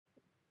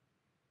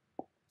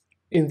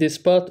In this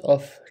part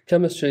of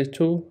Chemistry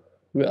 2,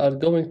 we are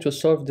going to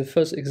solve the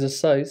first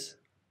exercise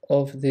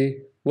of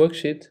the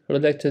worksheet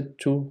related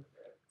to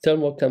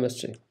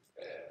thermochemistry.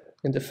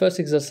 In the first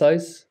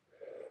exercise,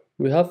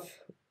 we have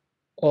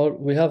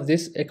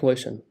this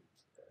equation,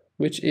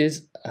 which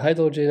is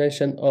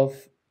hydrogenation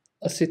of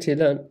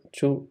acetylene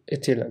to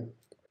ethylene.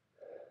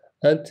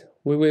 And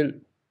we will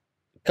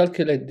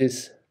calculate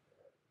this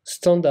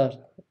standard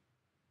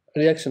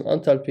reaction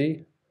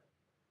enthalpy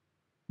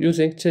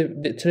using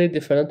three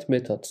different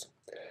methods.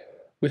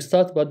 We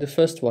start by the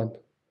first one.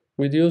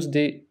 We use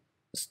the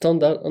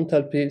standard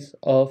enthalpies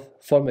of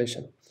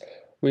formation.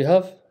 We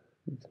have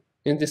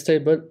in this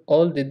table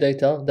all the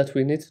data that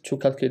we need to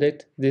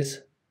calculate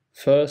this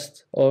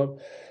first, or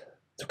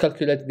to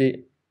calculate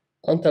the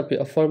enthalpy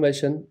of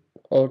formation,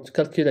 or to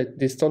calculate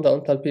the standard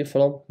enthalpy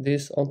from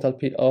this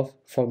enthalpy of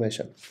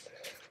formation.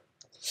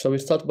 So we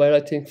start by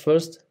writing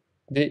first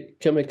the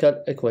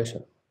chemical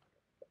equation.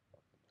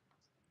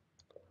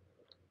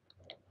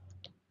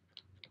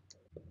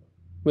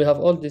 We have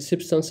all the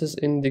substances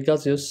in the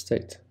gaseous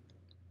state.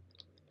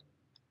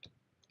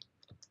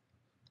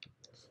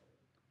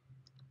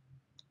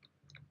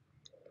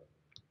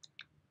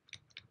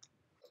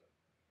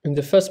 In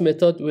the first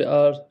method, we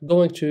are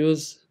going to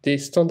use the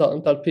standard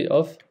enthalpy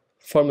of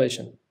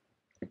formation.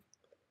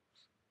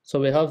 So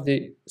we have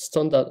the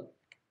standard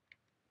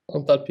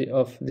enthalpy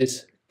of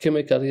this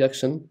chemical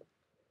reaction,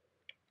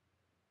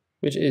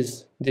 which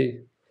is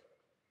we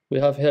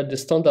have here the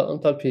standard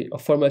enthalpy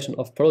of formation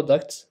of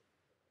products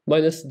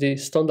minus the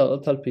standard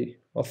enthalpy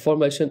of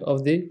formation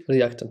of the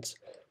reactants.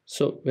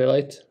 So we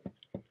write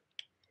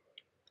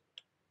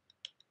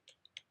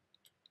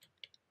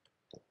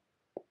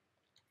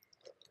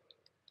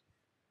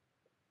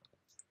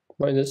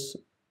minus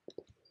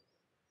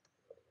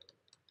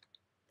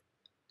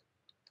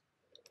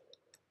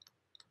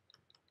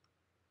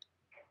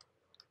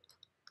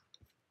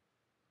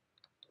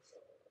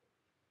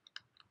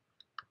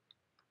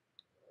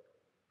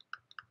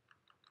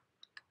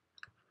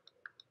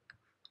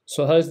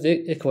so here's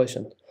the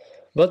equation.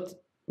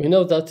 But we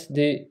know that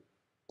the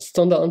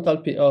standard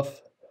enthalpy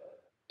of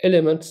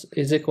elements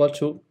is equal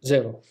to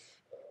 0.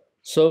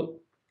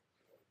 So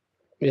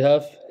we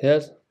have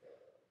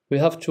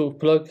to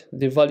plug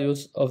the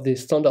values of the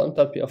standard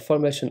enthalpy of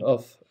formation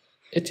of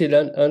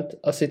ethylene and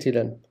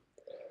acetylene.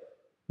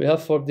 We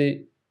have for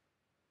the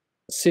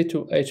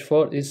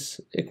C2H4 is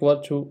equal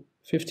to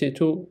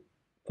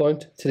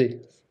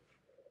 52.3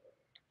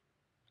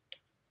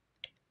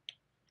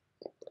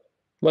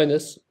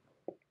 minus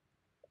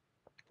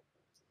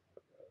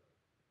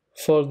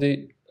for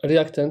the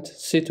reactant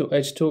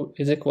C2H2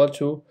 is equal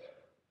to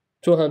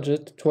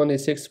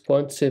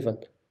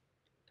 226.7,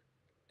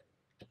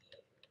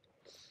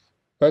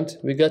 and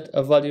we get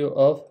a value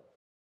of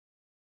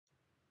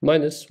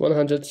minus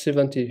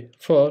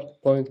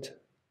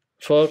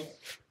 174.4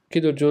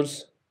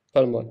 kilojoules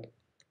per mole,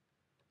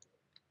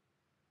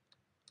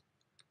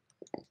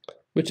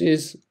 which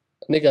is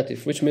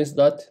negative, which means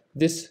that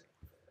this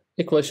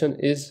equation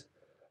is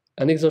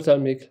an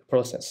exothermic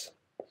process.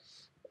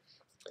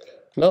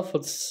 Now for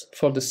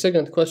the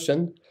second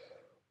question,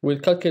 we'll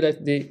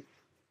calculate the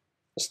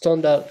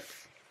standard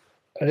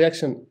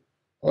reaction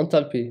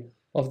enthalpy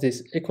of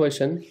this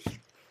equation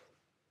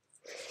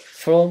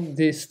from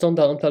the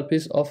standard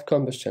enthalpies of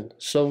combustion.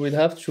 So we'll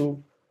have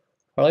to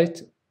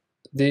write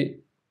the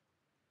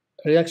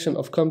reaction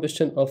of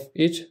combustion of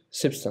each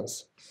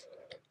substance.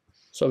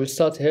 So we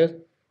start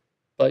here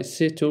by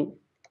C2H2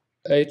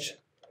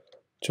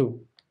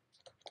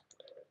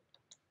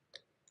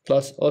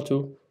 plus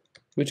O2,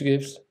 which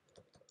gives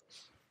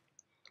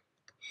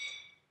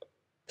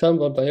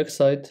carbon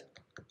dioxide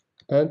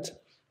and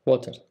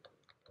water.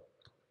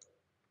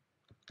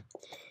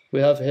 We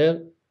have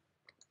here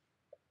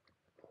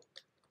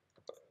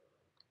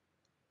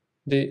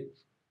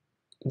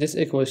this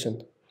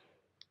equation.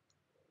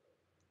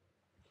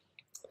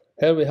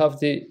 Here we have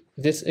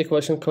this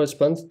equation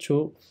corresponds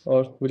to,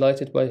 or we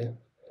write it by here.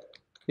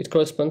 It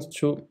corresponds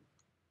to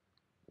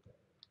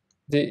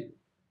the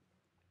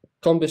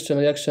combustion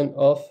reaction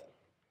of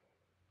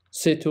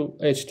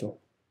C2H2.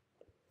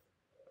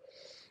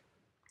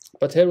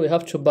 But here we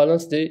have to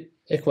balance the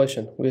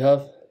equation. We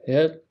have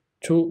here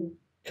 2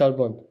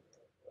 carbon,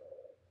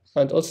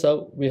 and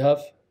also we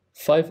have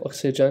 5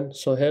 oxygen,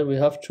 so here we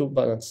have to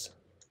balance.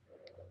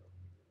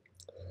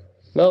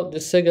 Now the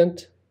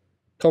second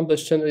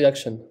combustion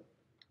reaction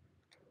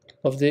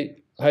of the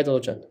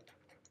hydrogen.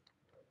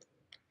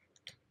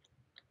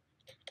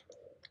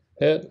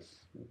 Here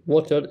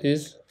water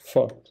is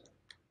formed.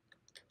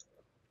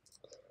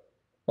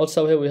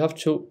 Also here we have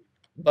to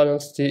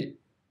balance the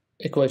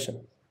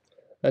equation,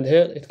 and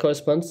here it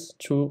corresponds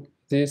to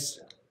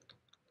this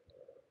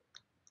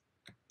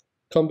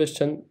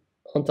combustion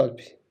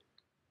enthalpy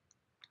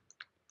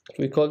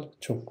we call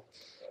 2.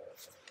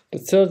 The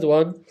third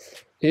one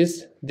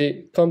is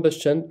the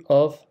combustion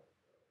of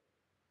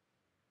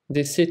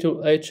the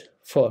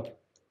C2H4.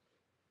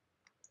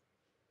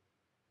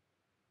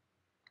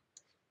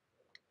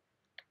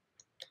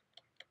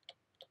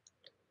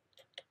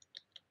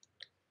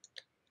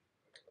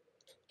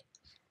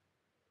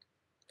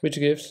 which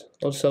gives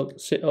also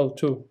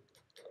CO2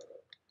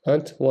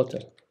 and water.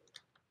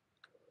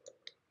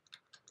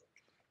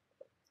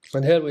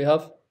 And here we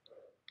have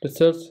the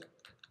third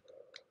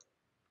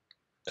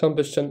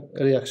combustion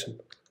reaction.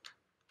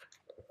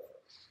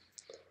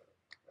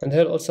 And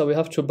here also we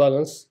have to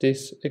balance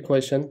this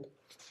equation.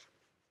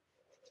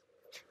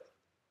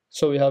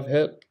 So we have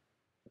here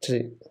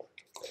 3.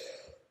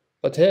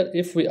 But here,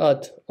 if we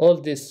add all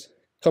this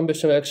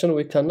combustion reaction,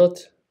 we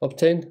cannot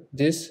obtain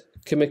this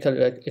chemical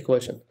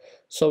equation.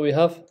 So we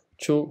have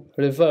to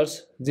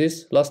reverse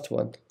this last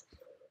one,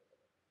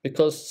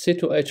 because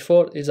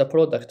C2H4 is a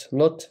product,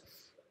 not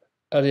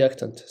a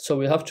reactant. So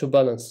we have to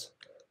balance.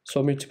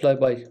 So multiply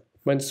by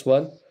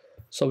 -1.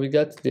 So we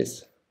get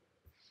this.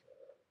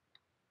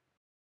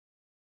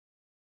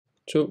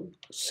 2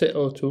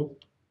 CO2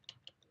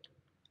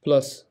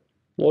 plus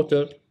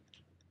water,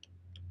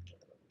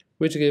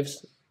 which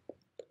gives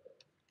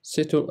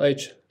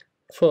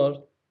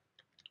C2H4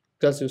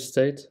 gaseous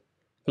state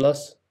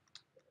plus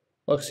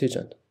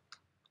oxygen.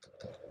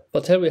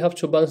 But here we have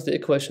to balance the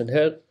equation.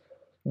 Here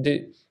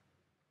the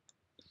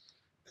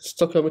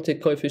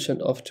stoichiometric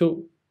coefficient of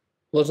 2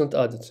 wasn't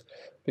added,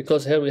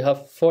 because here we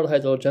have 4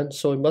 hydrogen,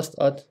 so we must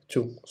add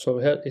 2. So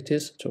here it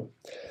is 2.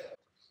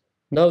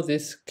 Now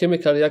this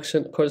chemical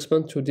reaction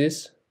corresponds to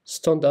this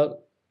standard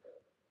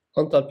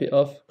enthalpy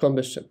of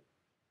combustion.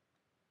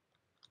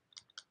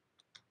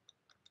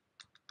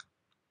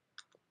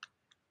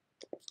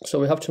 So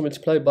we have to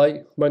multiply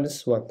by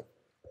 -1.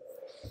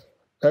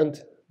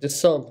 And the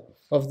sum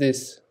of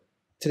these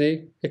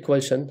 3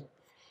 equations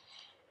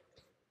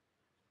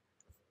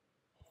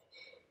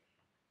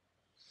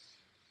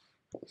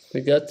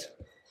we get,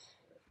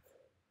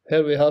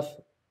 here we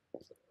have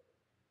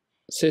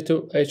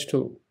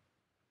C2H2.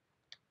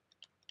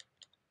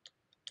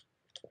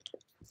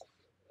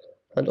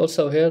 And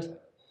also here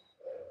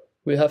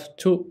we have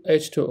 2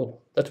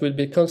 H2O that will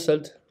be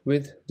cancelled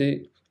with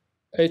the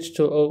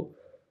H2O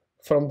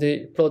from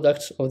the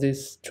products of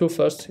these 2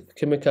 first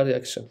chemical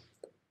reactions.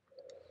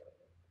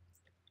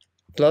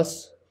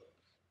 Plus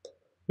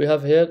we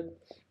have here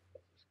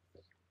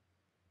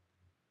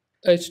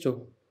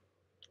H2.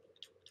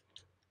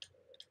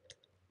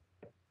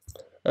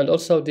 And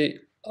also the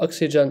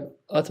oxygen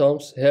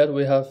atoms, here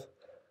we have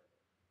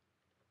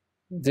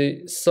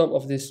the sum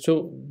of these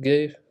 2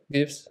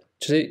 gives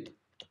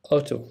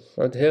 3O2,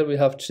 and here we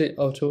have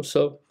 3O2,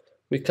 so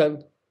we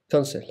can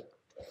cancel,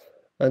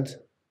 and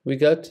we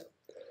get,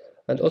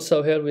 and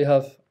also here we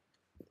have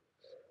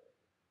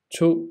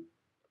 2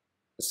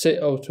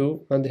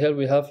 CO2, and here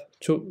we have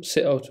 2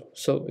 CO2,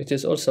 so it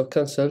is also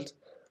cancelled,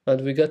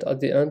 and we get at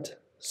the end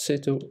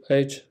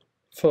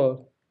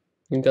C2H4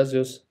 in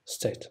gaseous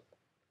state.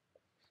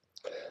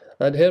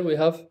 And here we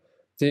have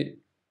the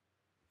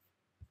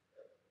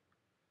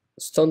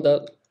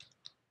standard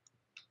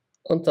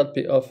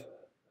enthalpy of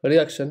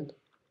reaction,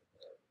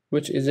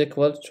 which is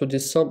equal to the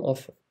sum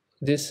of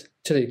these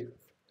 3,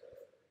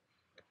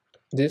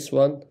 this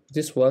one,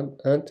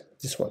 and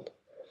this one,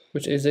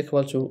 which is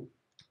equal to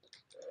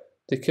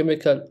the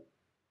chemical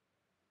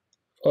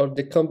or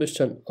the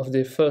combustion of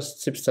the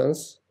first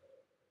substance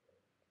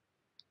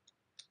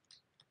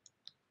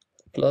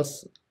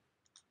plus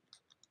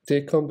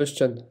the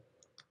combustion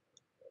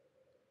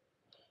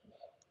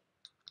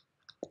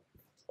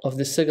of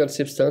the second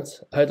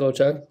substance,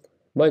 hydrogen,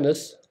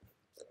 minus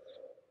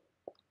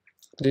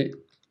the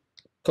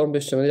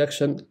combustion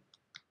reaction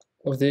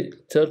of the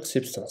third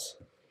substance.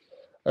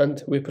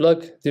 And we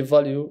plug the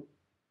value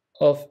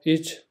of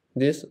each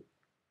this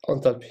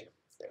enthalpy.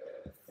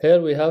 Here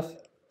we have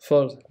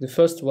for the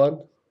first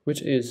one,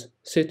 which is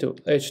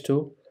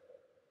C2H2,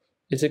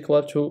 is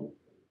equal to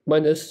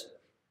minus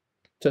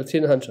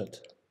 1300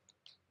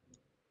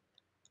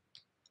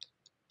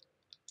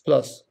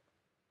 plus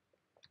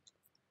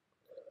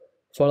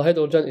for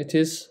hydrogen it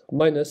is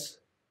minus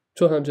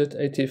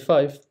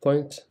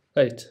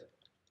 285.8,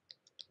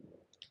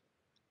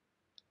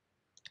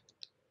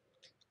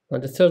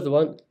 and the third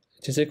one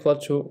it is equal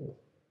to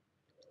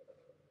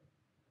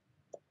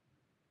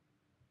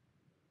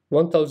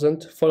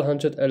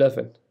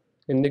 1411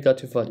 in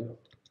negative value,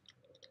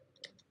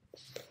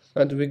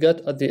 and we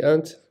get at the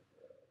end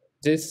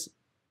this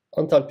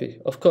enthalpy.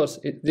 Of course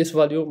this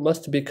value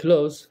must be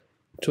close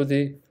to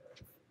the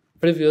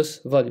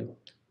previous value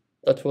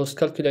that was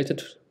calculated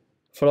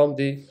from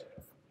the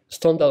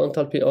standard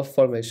enthalpy of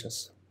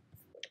formations,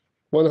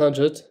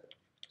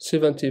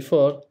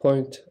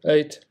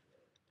 174.8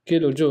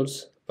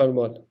 kilojoules per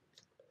mole,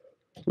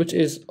 which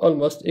is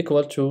almost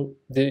equal to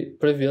the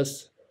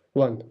previous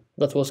one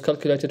that was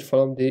calculated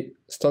from the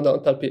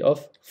standard enthalpy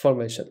of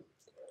formation.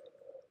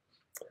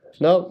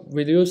 Now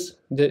we'll use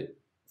the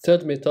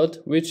third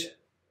method, which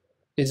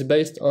is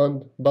based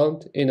on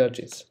bound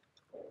energies.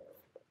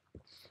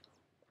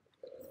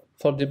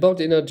 For the bound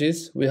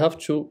energies, we have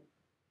to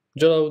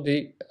draw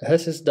the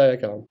Hess's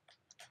diagram.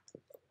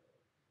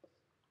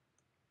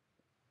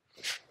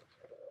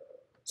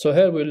 So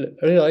here we'll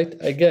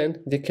rewrite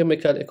again the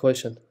chemical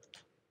equation.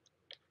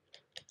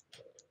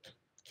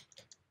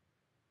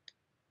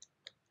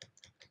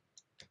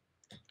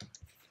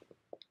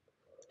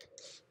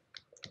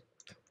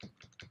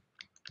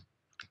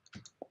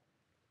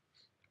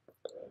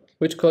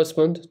 which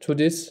correspond to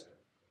this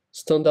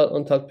standard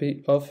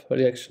enthalpy of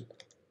reaction.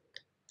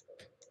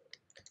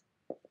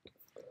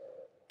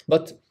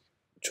 But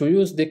to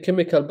use the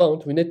chemical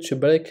bond, we need to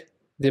break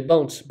the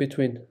bonds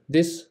between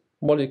these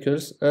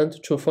molecules and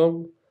to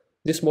form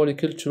this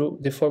molecule through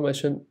the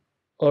formation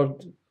or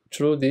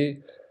through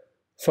the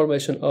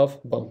formation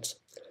of bonds.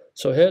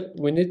 So here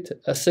we need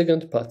a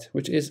second path,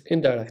 which is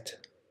indirect.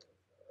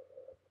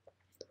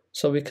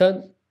 So we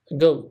can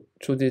go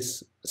to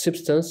this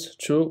substance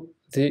through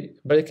the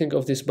breaking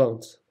of these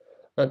bonds.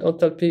 And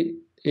enthalpy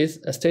is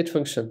a state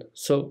function,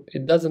 so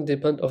it doesn't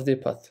depend on the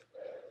path.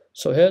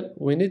 So here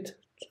we need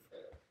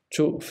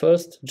to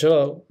first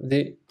draw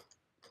the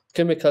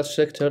chemical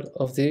structure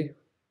of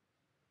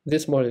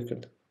this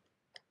molecule.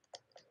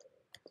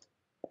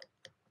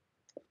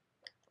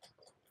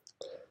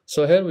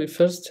 So here we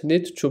first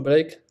need to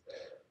break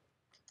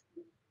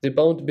the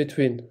bond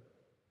between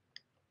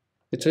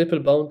the triple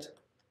bond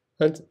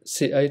and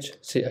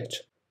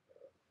CH.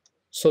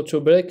 So to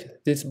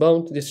break this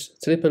bond, this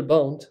triple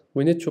bond,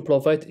 we need to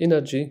provide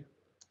energy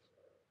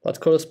that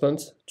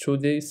corresponds to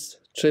these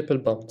triple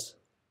bonds.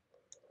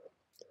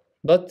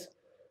 But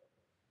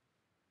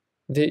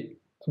the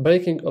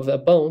breaking of the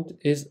bond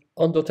is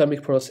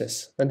endothermic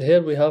process, and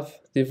here we have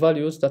the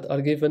values that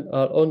are given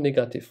are all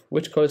negative,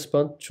 which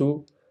correspond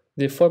to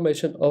the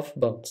formation of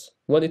bonds.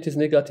 When it is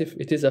negative,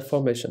 it is a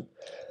formation,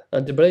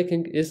 and the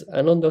breaking is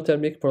an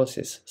endothermic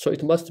process, so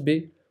it must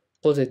be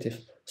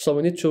positive. So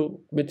we need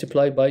to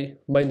multiply by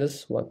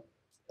 -1.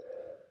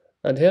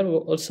 And here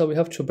also we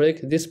have to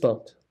break this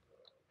bond,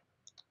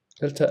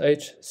 delta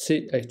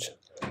HCH,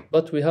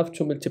 but we have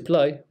to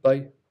multiply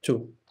by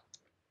 2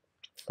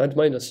 and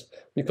minus,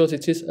 because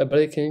it is a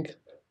breaking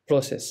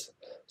process.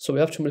 So we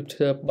have to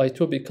multiply by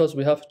 2 because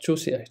we have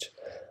 2CH.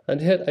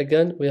 And here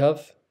again we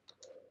have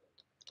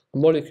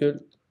molecule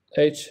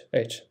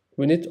HH.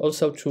 We need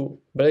also to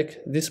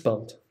break this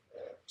bond.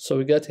 So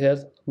we get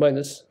here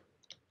minus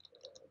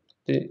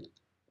the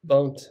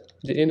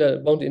inner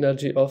bond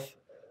energy of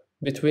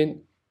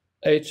between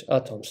H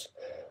atoms.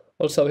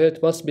 Also here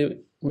it must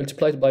be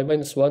multiplied by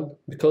 -1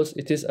 because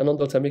it is an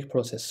endothermic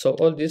process. So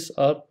all these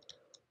are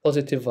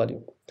positive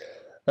value.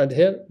 And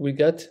here we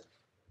get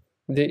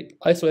the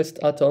isolated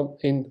atom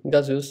in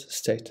gaseous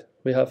state.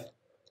 We have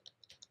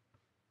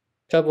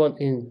carbon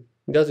in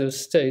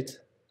gaseous state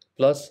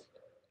plus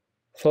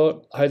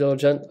 4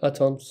 hydrogen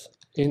atoms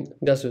in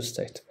gaseous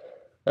state.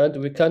 And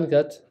we can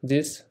get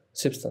this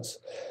substance.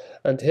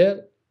 And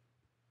here,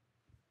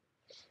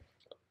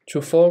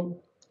 to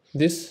form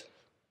this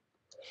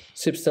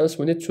substance,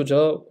 we need to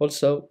draw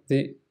also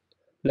the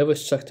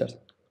Lewis structure.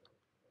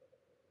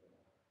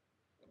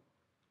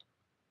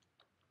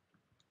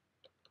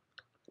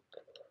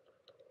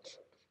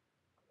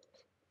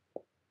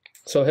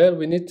 So here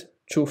we need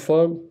to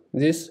form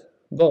this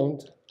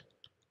bond.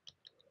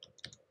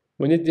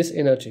 We need this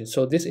energy.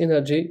 So this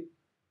energy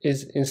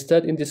is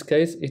instead, in this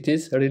case, it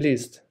is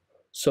released.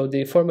 So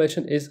the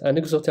formation is an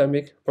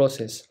exothermic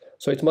process.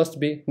 So it must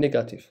be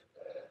negative.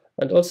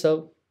 And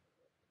also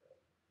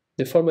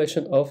the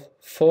formation of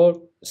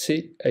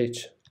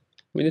 4CH.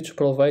 We need to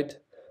provide,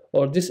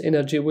 or this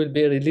energy will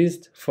be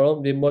released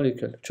from the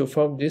molecule to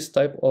form this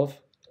type of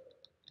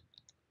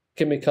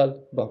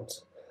chemical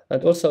bonds.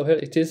 And also here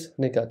it is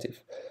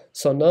negative.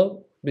 So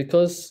now,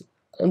 because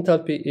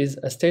enthalpy is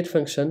a state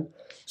function,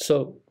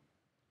 so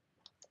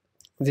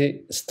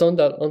the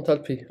standard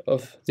enthalpy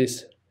of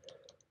this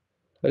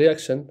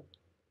reaction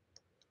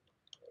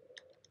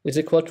is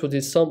equal to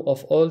the sum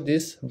of all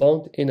these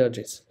bond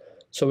energies.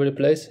 So we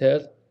replace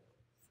here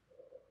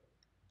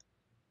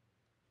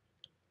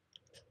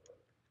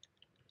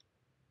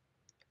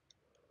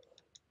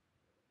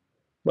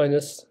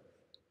minus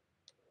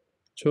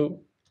 2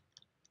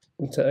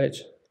 into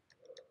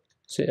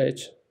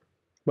CH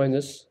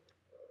minus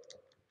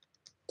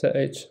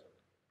TH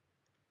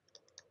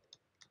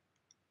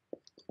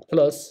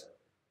plus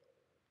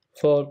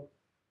 4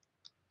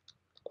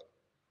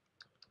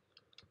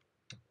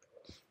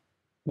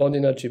 bond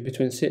energy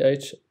between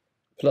CH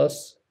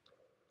plus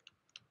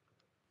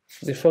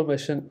the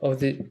formation of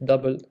the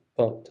double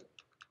bond.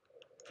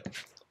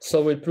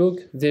 So we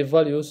plug the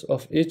values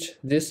of each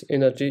this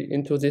energy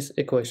into this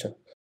equation.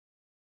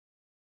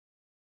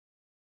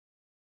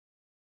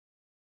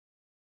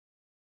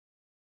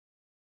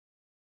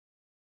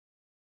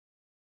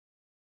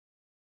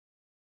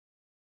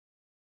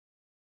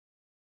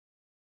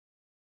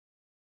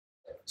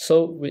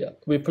 So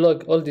we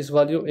plug all this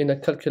value in a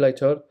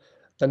calculator,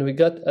 and we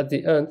get at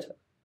the end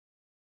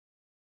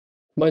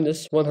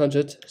minus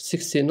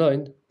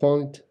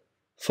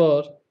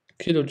 169.4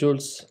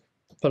 kilojoules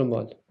per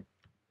mole.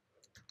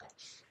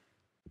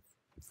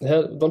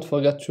 Here, don't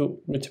forget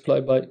to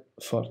multiply by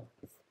 4.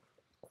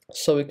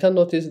 So we can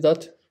notice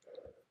that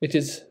it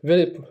is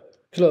very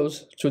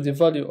close to the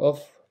value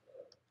of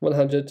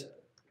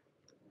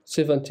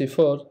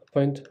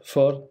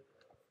 174.4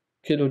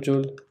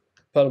 kilojoule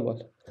per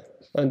mole.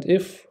 And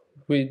if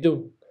we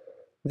do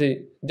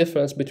the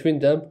difference between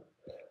them,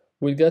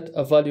 we'll get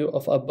a value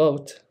of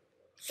about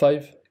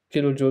 5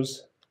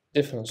 kilojoules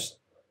difference.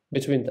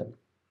 between them.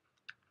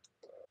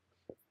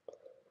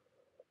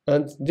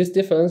 And this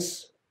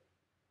difference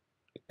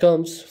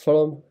comes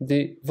from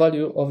the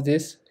value of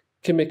these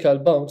chemical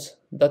bonds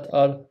that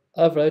are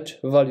average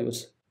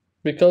values,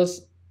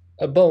 because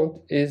a bond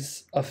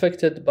is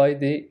affected by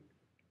the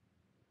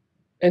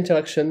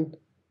interaction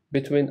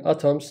between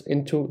atoms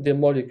into the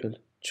molecule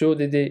to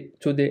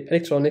the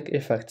electronic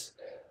effects.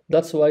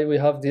 That's why we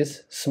have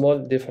these small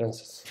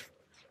differences.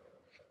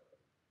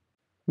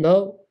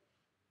 Now,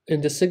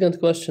 in the second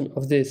question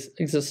of this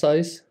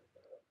exercise,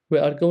 we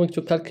are going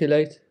to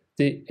calculate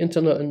the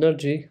internal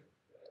energy,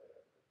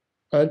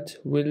 and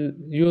we'll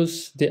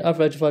use the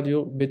average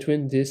value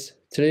between these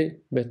three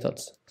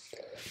methods.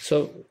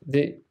 So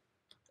the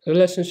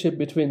relationship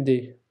between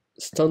the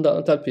standard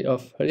enthalpy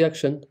of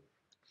reaction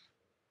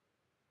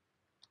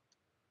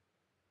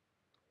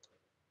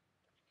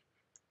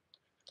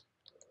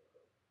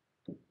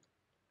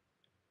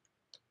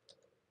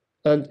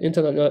and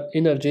internal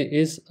energy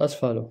is as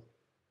follows.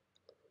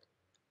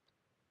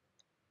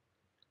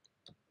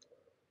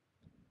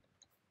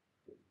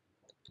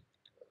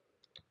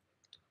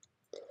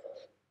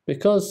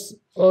 Because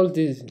all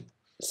these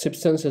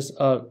substances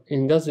are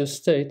in gaseous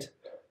state,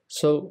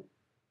 so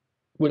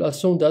we'll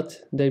assume that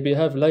they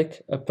behave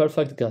like a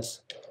perfect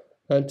gas.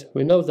 And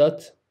we know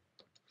that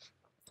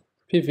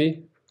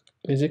PV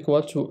is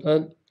equal to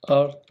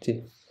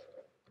nRT.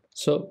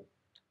 So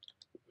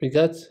we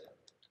get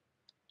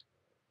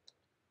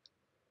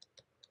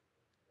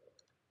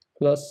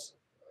plus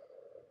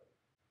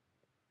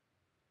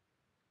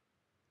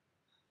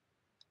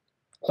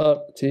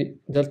RT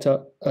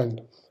delta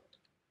N.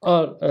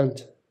 R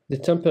and the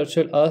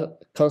temperature are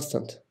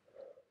constant.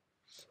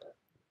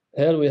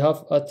 Here we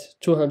have at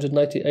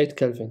 298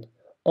 Kelvin.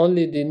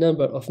 Only the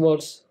number of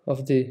moles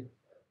of these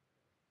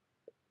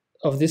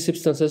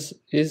substances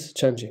is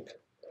changing,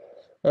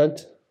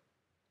 and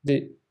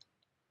the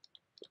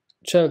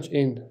change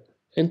in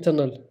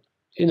internal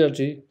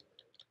energy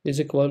is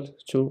equal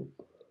to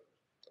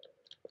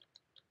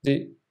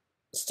the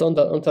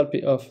standard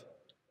enthalpy of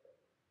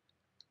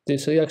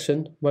this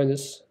reaction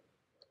minus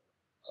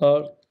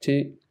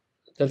RT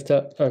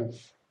delta N.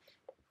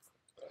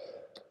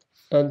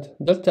 And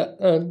delta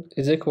N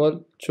is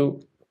equal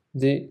to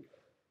the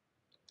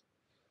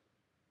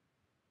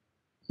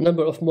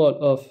number of mole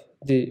of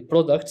the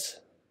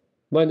products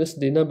minus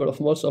the number of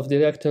moles of the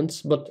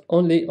reactants, but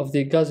only of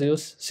the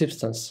gaseous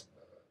substance.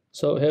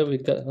 So here we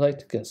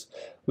write gas.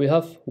 We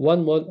have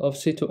 1 mole of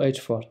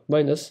C2H4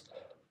 minus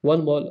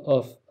 1 mole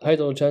of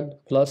hydrogen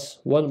plus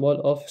 1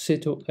 mole of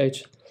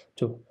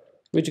C2H2,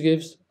 which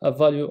gives a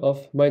value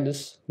of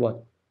minus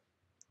 1.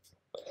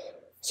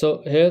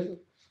 So here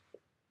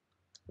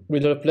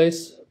we'll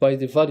replace by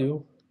the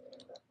value,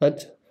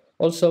 and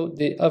also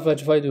the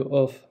average value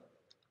of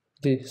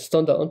the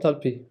standard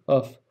enthalpy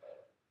of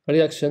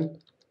reaction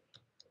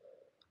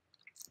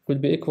will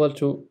be equal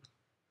to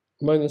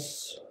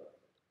minus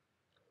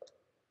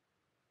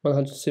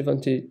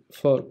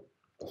 174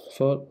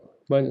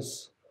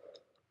 minus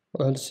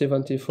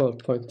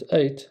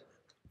 174.8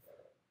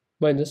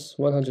 minus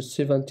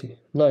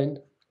 179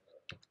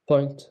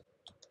 point,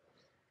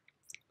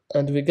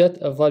 and we get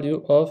a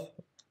value of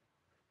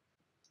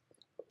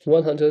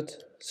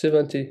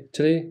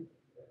 173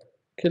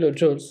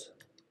 kilojoules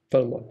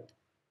per mole.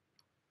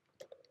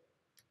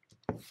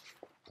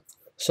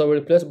 So we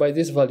replace by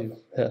this value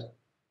here.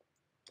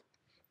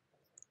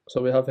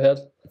 So we have here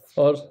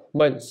or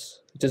minus,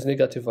 which is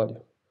negative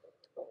value.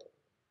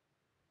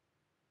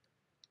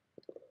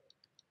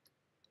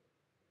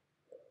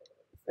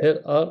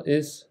 Here R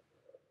is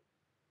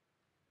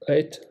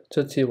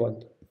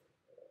 831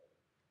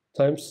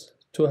 times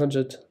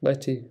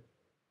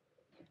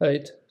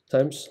 298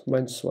 times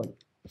minus 1.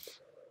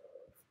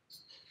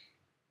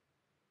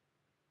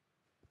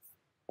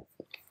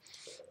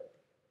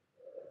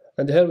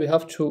 And here we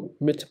have to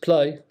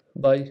multiply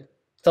by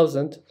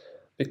 1000,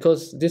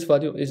 because this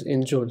value is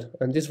in joule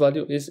and this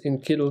value is in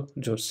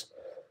kilojoules.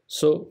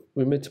 So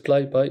we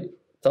multiply by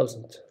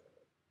 1000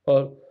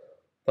 or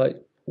by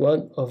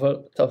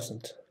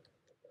 1/1000.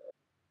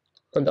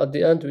 And at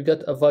the end we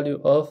get a value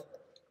of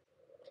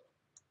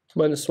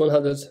minus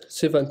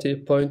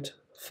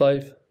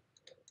 170.5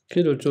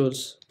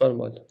 kilojoules per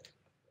mole.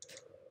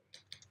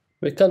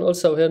 We can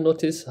also here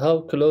notice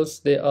how close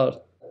they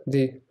are,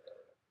 the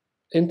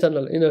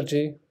internal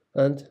energy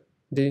and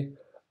the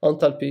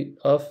enthalpy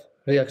of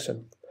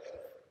reaction,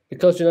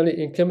 because generally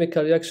in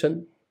chemical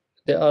reaction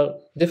they are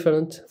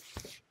different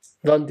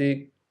than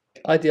the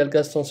ideal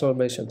gas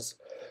transformations.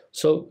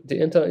 So the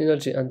internal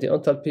energy and the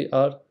enthalpy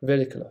are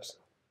very close.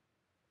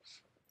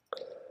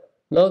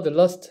 Now the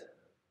last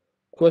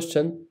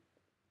question,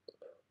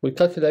 we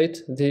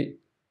calculate the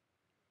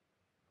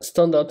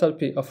standard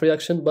enthalpy of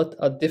reaction but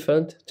at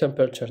different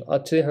temperature,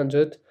 at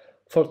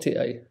 340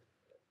 A.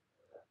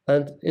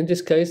 And in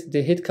this case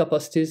the heat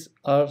capacities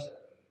are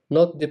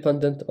not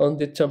dependent on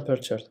the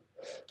temperature.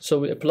 So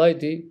we apply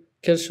the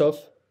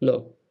Kirchoff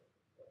law.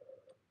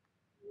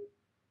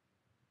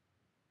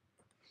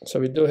 So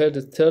we do here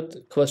the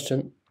third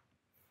question.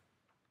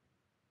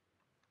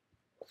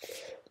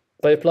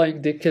 by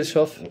applying the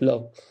Kirchoff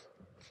law.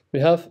 We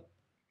have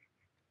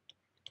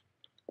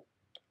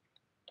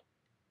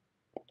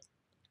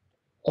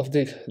of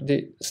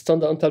the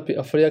standard enthalpy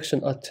of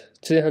reaction at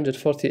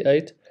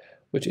 348,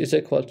 which is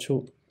equal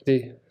to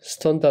the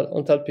standard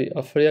enthalpy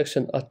of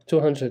reaction at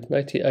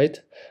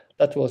 298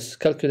 that was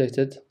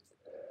calculated,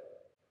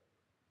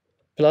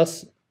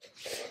 plus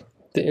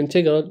the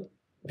integral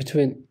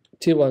between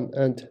T1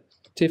 and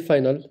T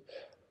final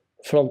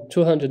from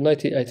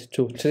 298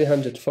 to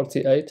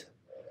 348,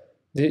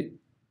 the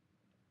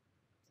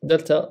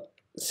delta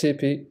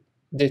Cp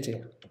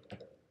dt.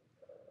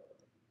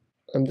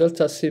 And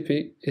delta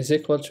Cp is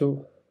equal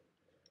to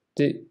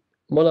the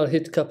molar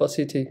heat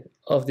capacity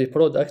of the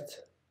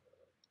product,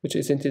 which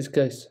is in this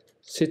case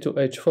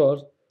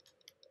C2H4,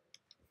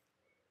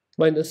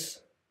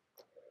 minus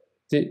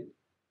the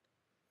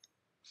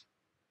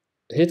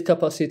heat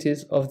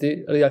capacities of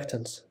the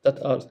reactants, that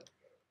are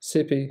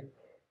Cp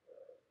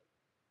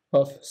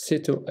of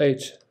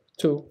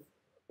C2H2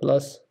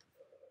 plus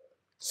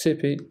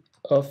Cp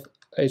of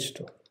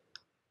H2.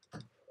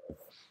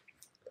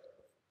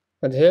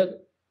 And here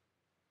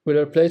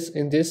we'll replace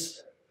in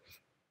this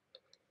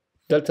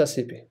delta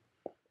Cp.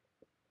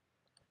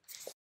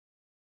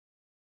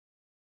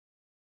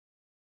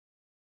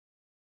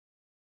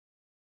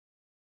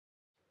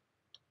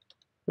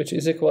 Which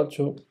is equal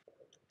to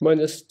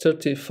minus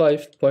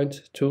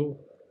 35.2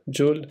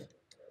 joule,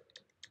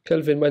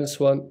 Kelvin minus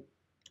 1,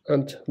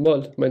 and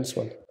mole minus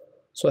 1.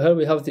 So here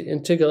we have the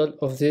integral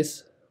of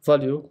this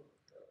value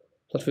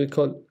that we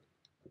call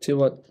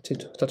T1,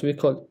 T2, that we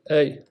call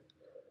A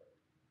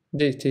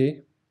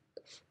dt.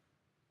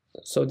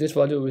 So this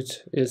value,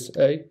 which is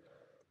A,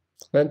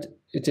 and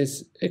it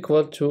is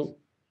equal to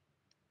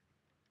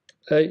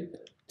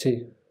AT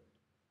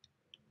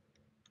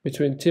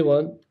between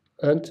T1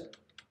 and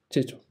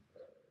T2.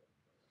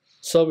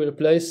 So we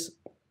replace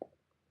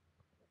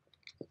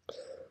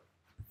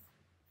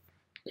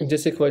in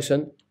this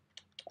equation.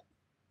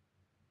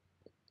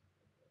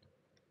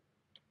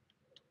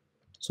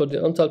 So the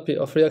enthalpy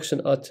of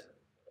reaction at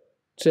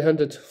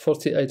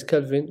 348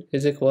 Kelvin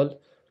is equal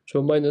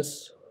to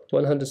minus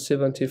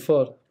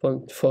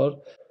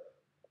 174.4,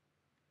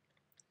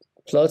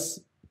 plus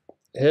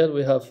here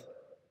we have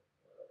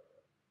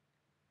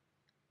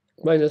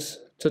minus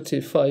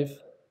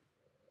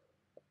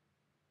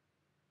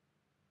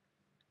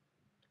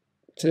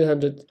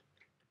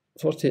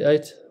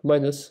 348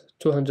 minus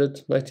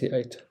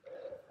 298,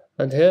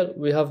 and here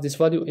we have this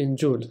value in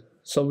joule,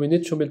 so we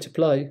need to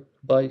multiply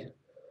by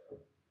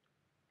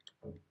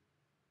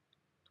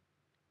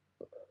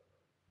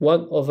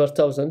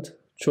 1/1000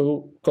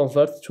 to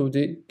convert to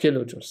the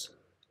kilojoules.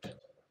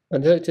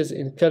 And here it is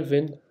in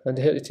Kelvin, and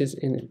here it is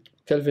in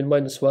Kelvin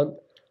minus 1.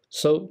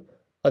 So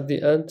at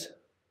the end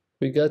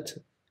we get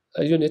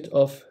a unit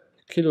of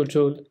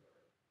kilojoule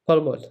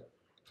per mole,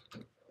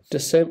 the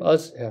same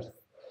as here.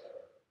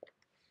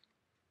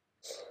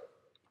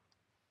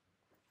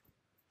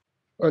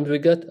 And we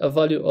get a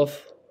value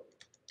of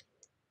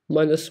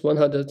minus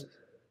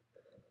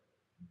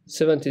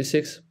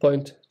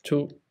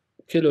 176.2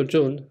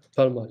 kilojoule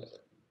per mole.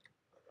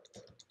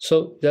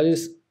 So there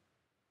is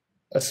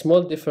a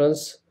small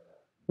difference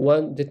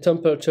when the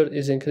temperature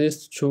is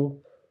increased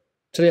to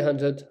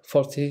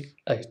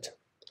 348.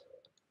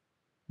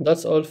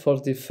 That's all for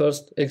the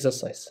first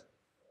exercise.